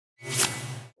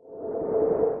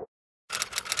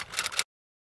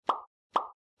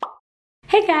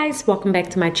guys, welcome back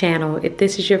to my channel. If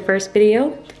this is your first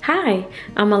video, hi,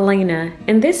 I'm Alaina,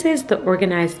 and this is The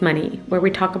Organized Money, where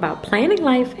we talk about planning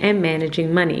life and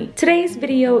managing money. Today's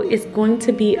video is going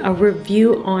to be a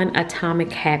review on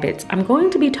atomic habits. I'm going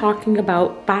to be talking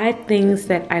about 5 things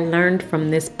that I learned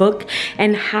from this book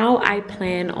and how I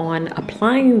plan on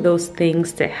applying those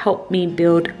things to help me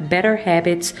build better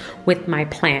habits with my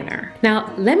planner.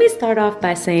 Now, let me start off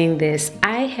by saying this.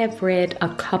 I have read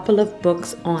a couple of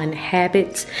books on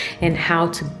habits and how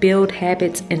to build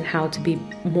habits and how to be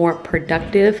more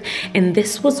productive, and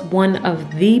this was one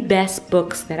of the best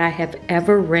books that I have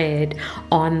ever read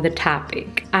on the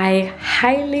topic. I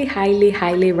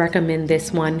highly recommend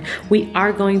this one. We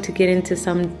are going to get into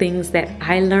some things that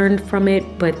I learned from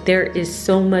it, but there is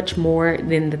so much more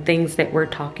than the things that we're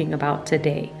talking about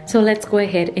today. So let's go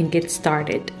ahead and get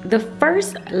started. The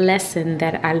first lesson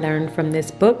that I learned from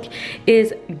this book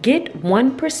is get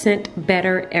 1%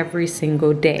 better every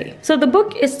single day. So the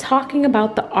book is talking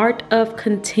about the art of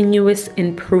continuous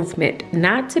improvement,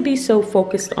 not to be so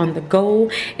focused on the goal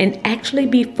and actually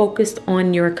be focused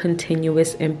on your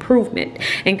continuous improvement.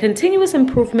 And continuous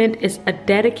improvement is a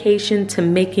dedication to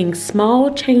making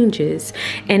small changes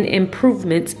and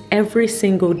improvements every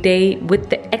single day with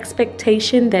the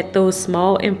expectation that those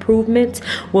small improvements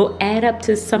will add up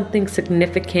to something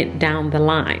significant down the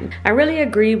line. I really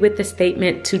agree with the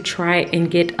statement to try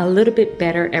and get a little bit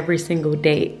better every single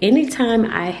day. Anytime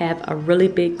I have a really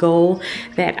big goal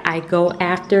that I go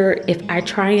after, if I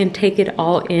try and take it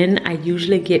all in, I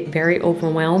usually get very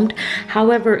overwhelmed.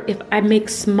 However, if I make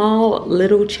small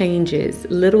little changes,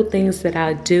 little things that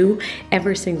I do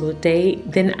every single day,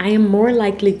 then I am more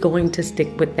likely going to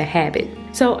stick with the habit.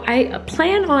 So I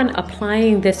plan on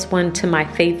applying this one to my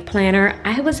faith planner.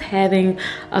 I was having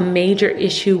a major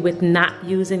issue with not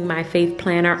using my faith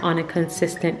planner on a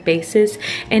consistent basis,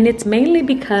 and it's mainly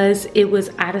because it was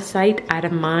out of sight, out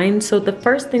of mind. So the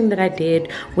first thing that I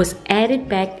did was add it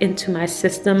back into my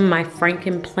system, my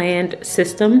Franken-planned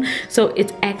system. So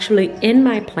it's actually in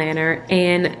my planner,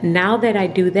 and now that I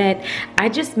do that, I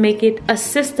just make it a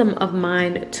system of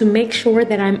mine to make sure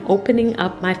that I'm opening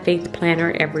up my faith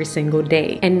planner every single day.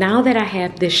 And now that I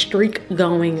have this streak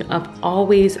going of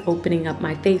always opening up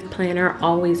my faith planner,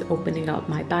 always opening up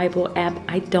my Bible app,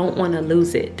 I don't want to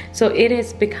lose it. So it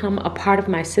has become a part of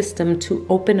my system to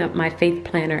open up my faith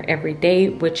planner every day,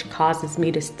 which causes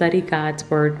me to study God's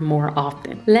word more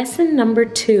often. Lesson number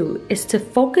 2 is to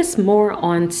focus more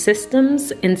on systems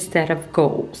instead of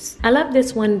goals. I love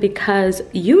this one because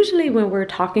usually when we're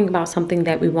talking about something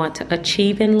that we want to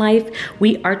achieve in life,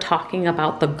 we are talking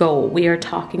about the goal. We are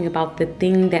talking about the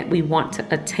thing that we want to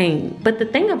attain. But the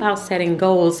thing about setting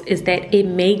goals is that it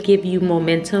may give you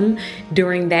momentum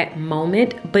during that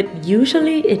moment, but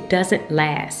usually it doesn't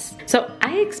last. So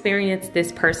I experienced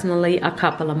this personally a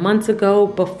couple of months ago.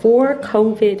 Before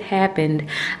COVID happened,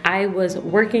 I was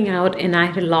working out and I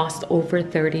had lost over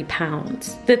 30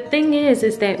 pounds. The thing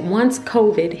is that once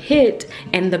COVID hit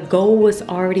and the goal was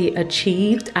already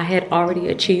achieved, I had already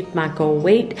achieved my goal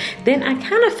weight, then I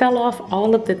kind of fell off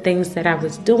all of the things that I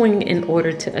was doing in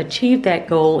order to achieve that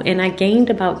goal, and I gained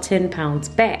about 10 pounds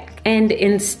back. And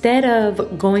instead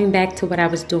of going back to what I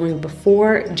was doing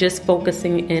before, just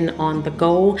focusing in on the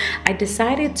goal, I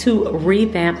decided to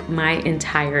revamp my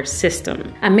entire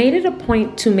system. I made it a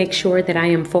point to make sure that I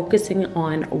am focusing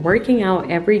on working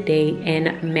out every day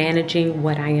and managing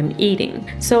what I am eating.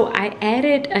 So I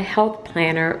added a health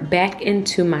planner back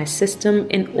into my system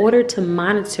in order to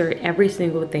monitor every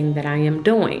single thing that I am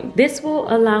doing. This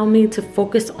will allow me to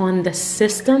focus on the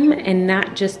system and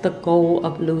not just the goal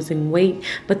of losing weight,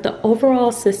 but the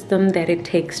overall system that it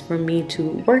takes for me to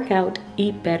work out,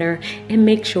 eat better, and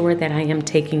make sure that I am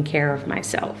taking care of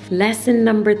myself. Lesson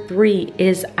number 3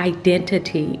 is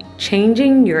identity,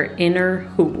 changing your inner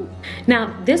who.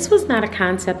 Now, this was not a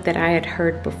concept that I had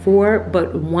heard before,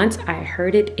 but once I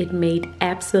heard it, it made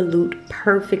absolute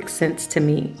perfect sense to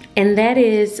me. And that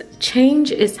is,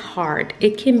 change is hard.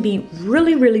 It can be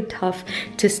really tough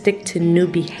to stick to new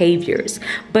behaviors,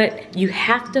 but you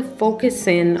have to focus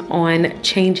in on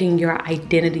changing your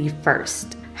identity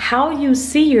first. How you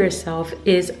see yourself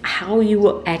is how you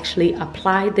will actually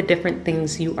apply the different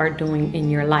things you are doing in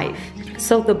your life.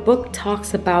 So the book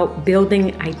talks about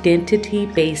building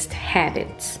identity-based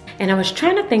habits. And I was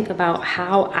trying to think about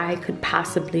how I could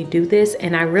possibly do this,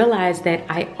 and I realized that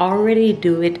I already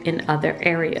do it in other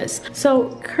areas. So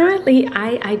currently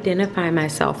I identify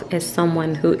myself as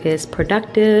someone who is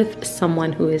productive,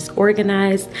 someone who is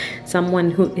organized, someone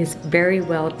who is very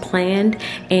well planned,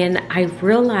 and I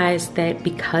realized that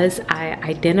because I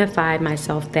identify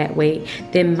myself that way,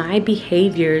 then my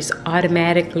behaviors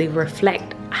automatically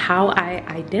reflect how I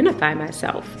identify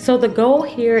myself. So the goal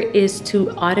here is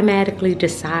to automatically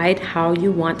decide how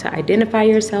you want to identify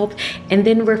yourself and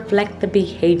then reflect the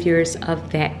behaviors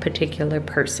of that particular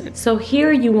person. So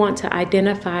here you want to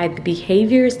identify the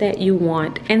behaviors that you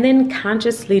want and then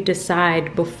consciously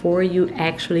decide before you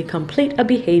actually complete a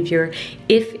behavior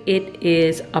if it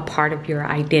is a part of your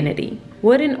identity.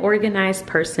 Would an organized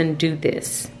person do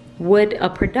this? Would a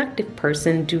productive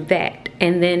person do that?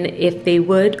 And then if they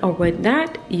would or would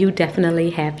not, you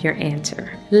definitely have your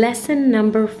answer. Lesson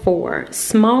number 4,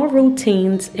 small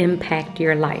routines impact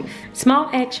your life.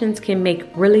 Small actions can make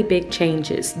really big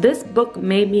changes. This book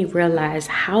made me realize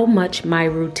how much my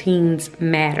routines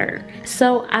matter.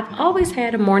 So I've always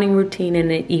had a morning routine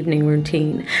and an evening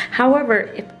routine. However,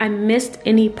 if I missed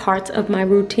any parts of my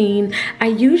routine, I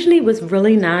usually was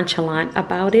really nonchalant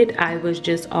about it. I was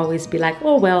just always be like,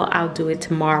 oh, well, I'll do it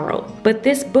tomorrow. But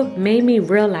this book made me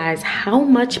realize how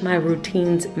much my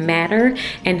routines matter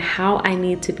and how I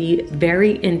need to be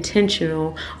very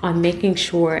intentional on making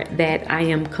sure that I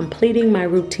am completing my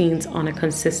routines on a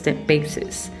consistent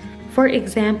basis. For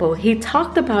example, he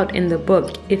talked about in the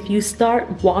book, if you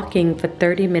start walking for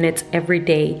 30 minutes every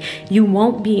day, you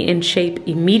won't be in shape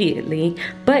immediately,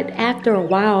 but after a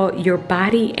while, your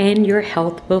body and your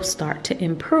health will start to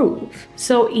improve.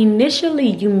 So initially,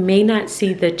 you may not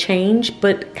see the change,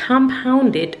 but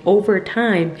compounded over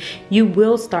time, you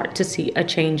will start to see a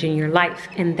change in your life.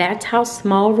 And that's how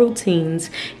small routines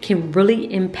can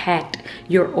really impact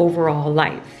your overall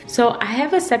life. So I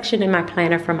have a section in my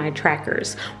planner for my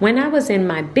trackers. When I was in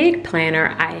my big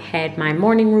planner, I had my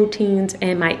morning routines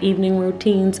and my evening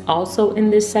routines also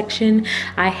in this section.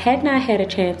 I had not had a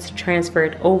chance to transfer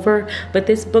it over, but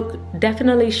this book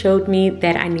definitely showed me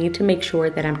that I need to make sure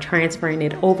that I'm transferring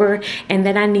it over and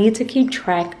that I need to keep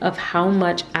track of how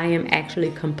much I am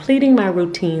actually completing my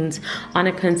routines on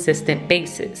a consistent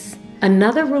basis.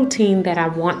 Another routine that I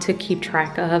want to keep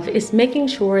track of is making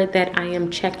sure that I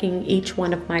am checking each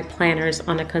one of my planners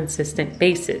on a consistent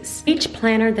basis. Each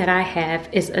planner that I have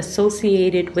is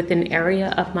associated with an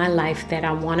area of my life that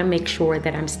I want to make sure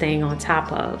that I'm staying on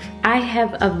top of. I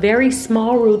have a very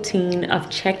small routine of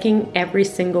checking every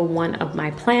single one of my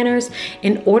planners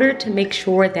in order to make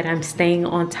sure that I'm staying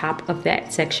on top of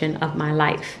that section of my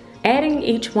life. Adding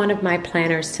each one of my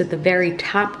planners to the very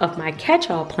top of my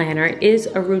catch-all planner is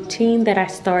a routine that I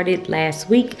started last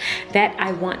week that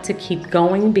I want to keep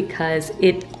going because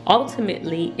it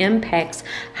ultimately impacts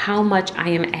how much I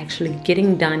am actually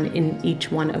getting done in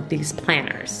each one of these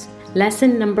planners.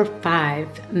 Lesson number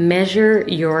 5, measure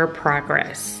your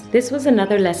progress. This was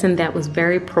another lesson that was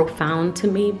very profound to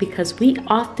me because we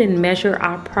often measure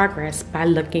our progress by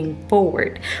looking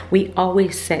forward. We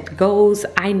always set goals.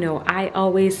 I know I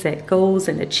always set goals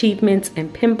and achievements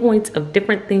and pinpoints of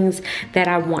different things that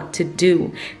I want to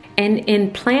do. And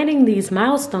in planning these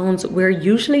milestones, we're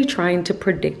usually trying to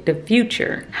predict the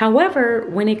future. However,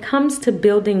 when it comes to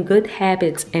building good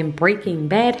habits and breaking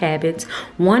bad habits,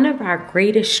 one of our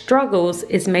greatest struggles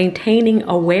is maintaining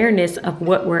awareness of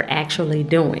what we're actually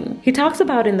doing. He talks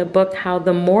about in the book how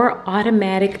the more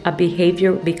automatic a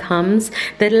behavior becomes,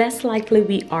 the less likely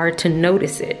we are to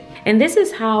notice it. And this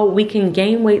is how we can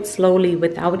gain weight slowly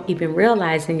without even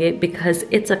realizing it because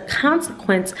it's a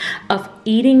consequence of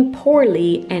eating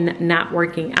poorly and not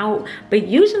working out. But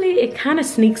usually it kind of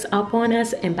sneaks up on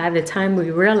us, and by the time we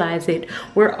realize it,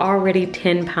 we're already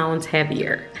 10 pounds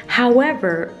heavier.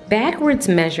 However, backwards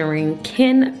measuring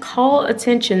can call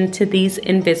attention to these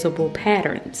invisible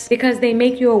patterns because they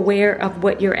make you aware of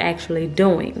what you're actually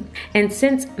doing. And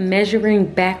since measuring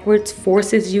backwards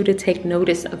forces you to take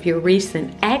notice of your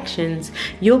recent actions,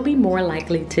 you'll be more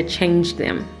likely to change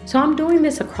them. So I'm doing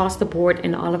this across the board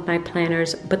in all of my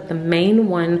planners, but the main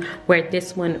one where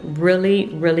this one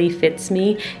really fits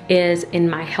me is in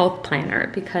my health planner,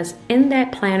 because in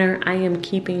that planner I am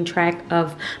keeping track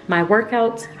of my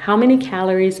workouts, how many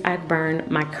calories I've burned,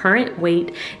 my current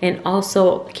weight, and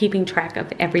also keeping track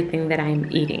of everything that I'm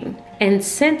eating. And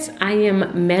since I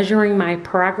am measuring my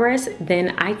progress,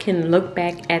 then I can look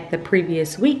back at the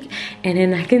previous week and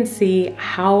then I can see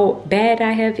how bad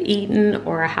I have eaten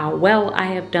or how well I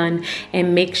have done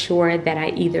and make sure that I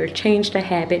either change the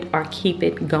habit or keep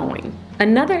it going.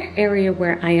 Another area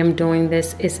where I am doing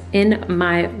this is in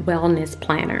my wellness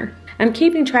planner. I'm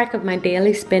keeping track of my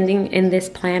daily spending in this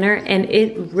planner, and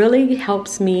it really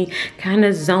helps me kind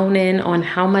of zone in on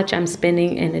how much I'm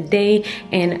spending in a day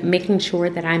and making sure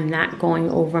that I'm not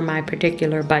going over my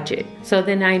particular budget. So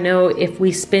then I know if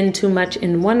we spend too much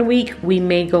in one week, we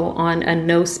may go on a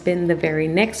no spend the very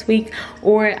next week,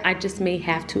 or I just may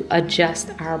have to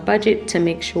adjust our budget to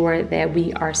make sure that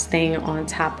we are staying on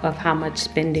top of how much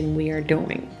spending we are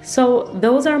doing. So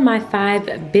those are my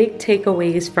 5 big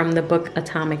takeaways from the book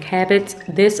Atomic Habits.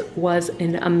 This was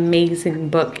an amazing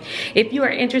book. If you are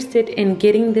interested in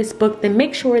getting this book, then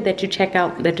make sure that you check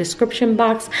out the description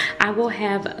box. I will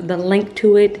have the link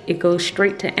to it. It goes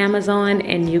straight to Amazon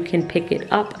and you can pick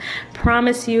it up.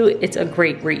 Promise you, it's a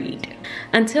great read.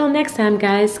 Until next time,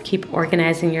 guys, keep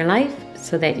organizing your life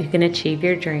so that you can achieve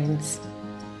your dreams.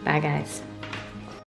 Bye, guys.